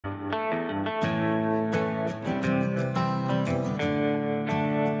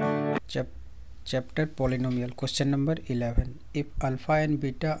Chapter Polynomial. Question number 11. If alpha and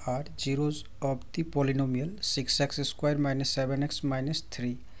beta are zeros of the polynomial 6x square minus 7x minus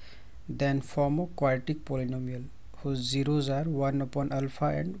 3, then form a quadratic polynomial whose zeros are 1 upon alpha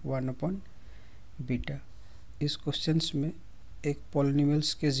and 1 upon beta. इस questions में एक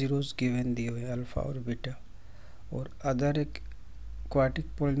polynomials के zeros given दिए हुए हैं alpha और beta, और other एक क्वाड्रेटिक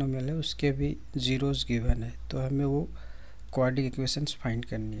पॉलिनोमियल है उसके भी जीरोस गिवन है। तो हमें वो क्वाड्रेटिक इक्वेशंस फाइंड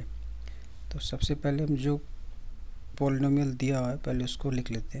करनी है। तो सबसे पहले हम जो पॉलिनोमियल दिया हुआ है पहले उसको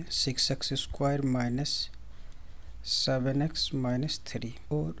लिख लेते हैं। 6x square minus 7x minus 3,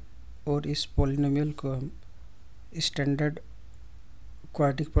 और इस पॉलिनोमियल को हम स्टैंडर्ड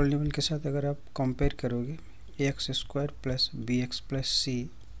क्वाड्रेटिक पॉलिनोमियल के साथ अगर आप कंपेयर करोगे x square plus B x plus सी,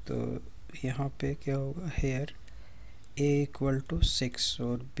 तो यहाँ पे क्या होगा, हेयर a इक्वल टू 6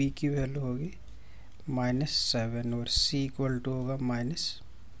 और b की वैल्यू होगी -7 और c इक्वल टू होगा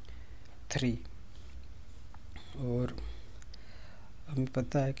 -3। और हमें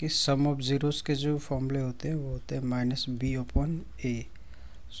पता है कि सम ऑफ ज़ीरोस के जो फॉर्मूले होते हैं वो होते हैं -b upon a,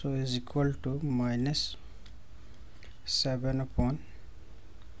 so is equal to -7 upon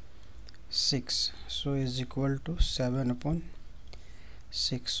 6, so is equal to 7 upon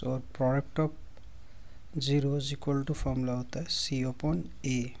 6। और product of zero is equal to formula होता है c upon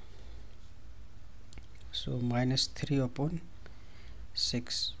a, so -3 upon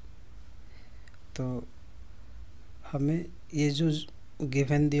 6। तो हमें ये जो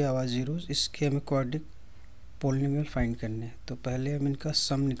गिवन दिया हुआ जीरोस, इसके हमें क्वाड्रेटिक पॉलिनोमियल फाइंड करने हैं। तो पहले हम इनका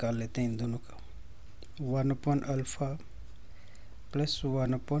सम निकाल लेते हैं इन दोनों का, 1 upon alpha plus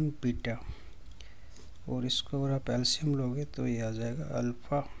 1 upon beta, और इसको अगर आप एलसीएम लोगे तो ये आ जाएगा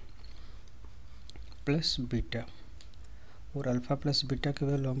अल्फ़ा प्लस बीटा, और अल्फ़ा प्लस बीटा के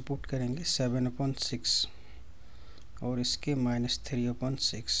वैल्यू हम पुट करेंगे 7 अपॉन 6 और इसके -3 अपॉन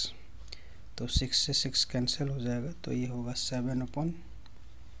 6। तो 6 से 6 कैंसिल हो जाएगा, तो ये होगा 7 अपॉन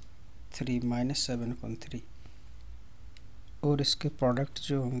 3 -7 अपॉन 3, और इसके प्रोडक्ट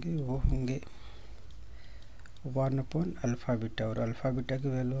जो होंगे वो होंगे 1 अपॉन अल्फ़ा बीटा, और अल्फ़ा बीटा की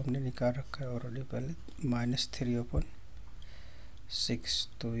वैल्यू हमने निकाल रखा है ऑलरेडी पहले, -3 अपॉन 6,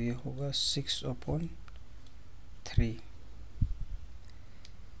 तो ये होगा 6 अपॉन 3।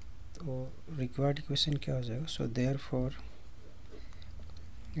 तो रिक्वायर्ड इक्वेशन क्या हो जाएगा, so therefore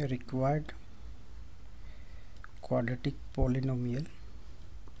required quadratic polynomial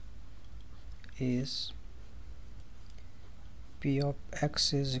is p of x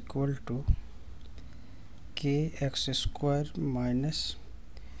is equal to kx square minus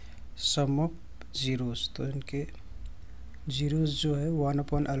sum of zeros। तो इनके जीरोस जो है 1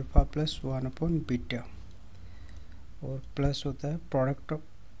 upon alpha plus 1 upon beta, और प्लस होता है product of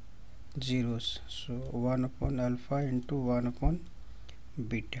zeros, so 1 upon alpha into 1 upon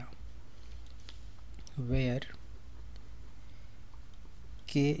beta, where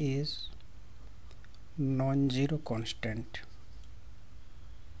k is non-zero constant।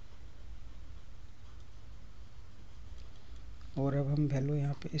 और अब हम वैल्यू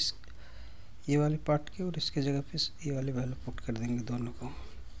यहाँ पे इस ये वाले पार्ट के और इसके जगह पे ये वाले वैल्यू पुट कर देंगे दोनों को,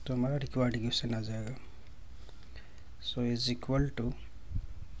 तो हमारा रिक्वायर्ड इक्वेशन आ जाएगा। सो इज इक्वल टू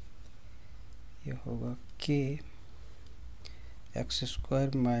ये होगा k x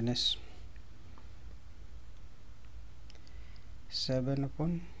square minus 7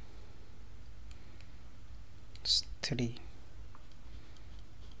 upon 3,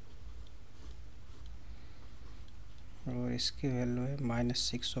 और इसकी वैल्यू है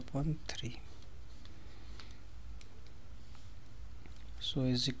 -6 upon 3, so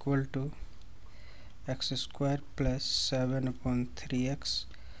is equal to x square plus 7 upon 3x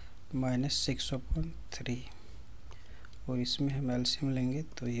minus 6 upon 3, और इसमें हम एलसीएम लेंगे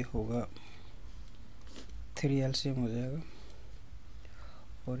तो ये होगा 3 एलसीएम हो जाएगा,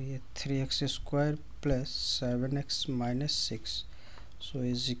 और ये 3x square plus 7x minus 6, so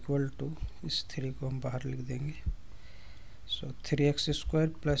is equal to इस 3 को हम बाहर लिख देंगे, सो 3x square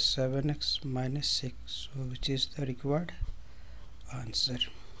plus 7x minus 6, so which is the required answer.